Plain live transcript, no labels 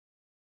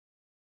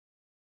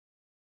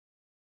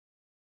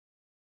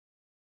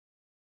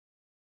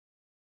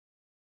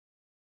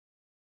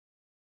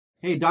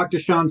Hey, Dr.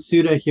 Sean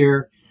Suda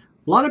here.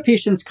 A lot of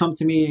patients come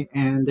to me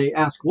and they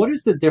ask, what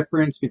is the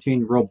difference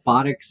between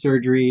robotic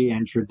surgery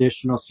and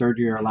traditional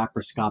surgery or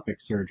laparoscopic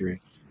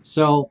surgery?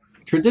 So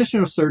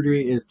traditional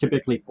surgery is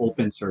typically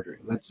open surgery.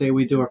 Let's say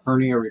we do a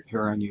hernia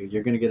repair on you.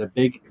 You're going to get a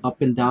big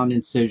up and down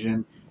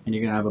incision and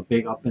you're going to have a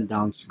big up and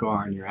down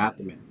scar on your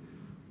abdomen.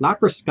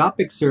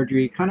 Laparoscopic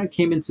surgery kind of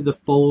came into the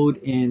fold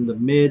in the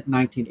mid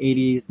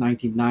 1980s,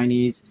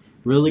 1990s,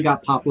 really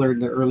got popular in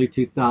the early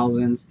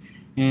 2000s.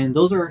 And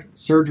those are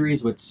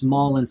surgeries with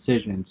small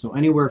incisions. So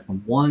anywhere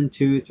from 1,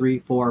 2, 3,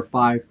 4,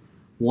 5,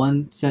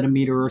 1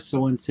 centimeter or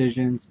so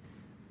incisions.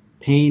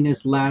 Pain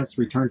is less,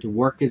 return to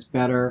work is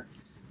better.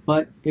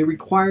 But it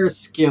requires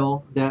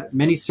skill that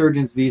many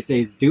surgeons these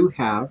days do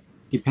have,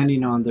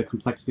 depending on the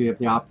complexity of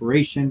the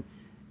operation.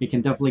 It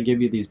can definitely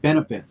give you these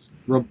benefits.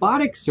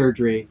 Robotic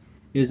surgery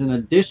is an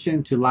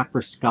addition to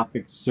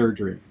laparoscopic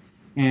surgery.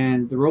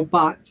 And the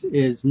robot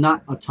is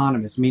not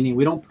autonomous, meaning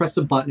we don't press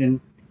a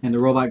button and the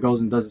robot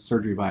goes and does the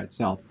surgery by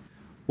itself.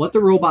 What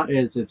the robot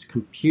is, it's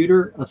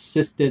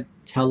computer-assisted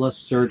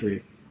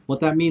telesurgery. What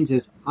that means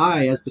is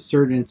I, as the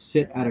surgeon,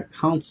 sit at a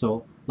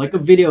console, like a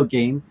video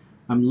game.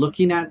 I'm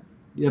looking at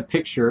a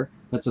picture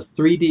that's a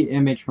 3D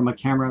image from a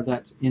camera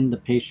that's in the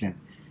patient.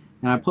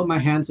 And I put my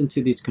hands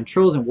into these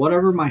controls, and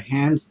whatever my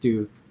hands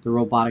do, the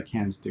robotic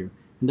hands do.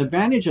 And the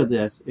advantage of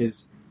this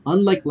is,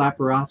 unlike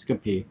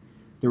laparoscopy,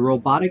 the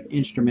robotic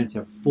instruments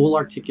have full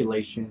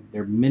articulation,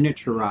 they're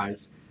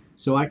miniaturized,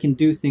 so I can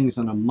do things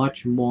on a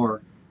much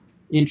more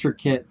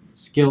intricate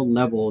skill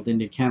level than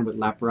you can with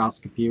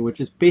laparoscopy, which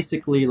is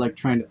basically like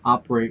trying to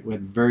operate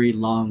with very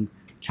long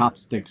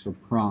chopsticks or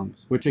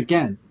prongs, which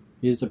again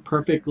is a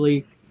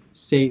perfectly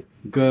safe,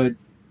 good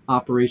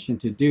operation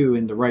to do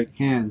in the right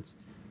hands.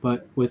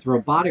 But with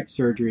robotic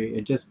surgery,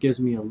 it just gives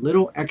me a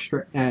little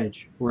extra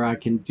edge where I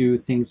can do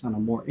things on a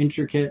more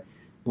intricate,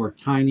 more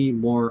tiny,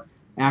 more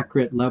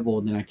accurate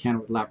level than I can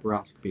with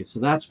laparoscopy. So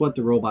that's what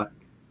the robot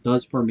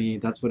does for me.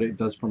 That's what it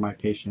does for my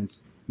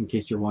patients, in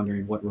case you're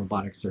wondering what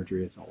robotic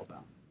surgery is all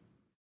about.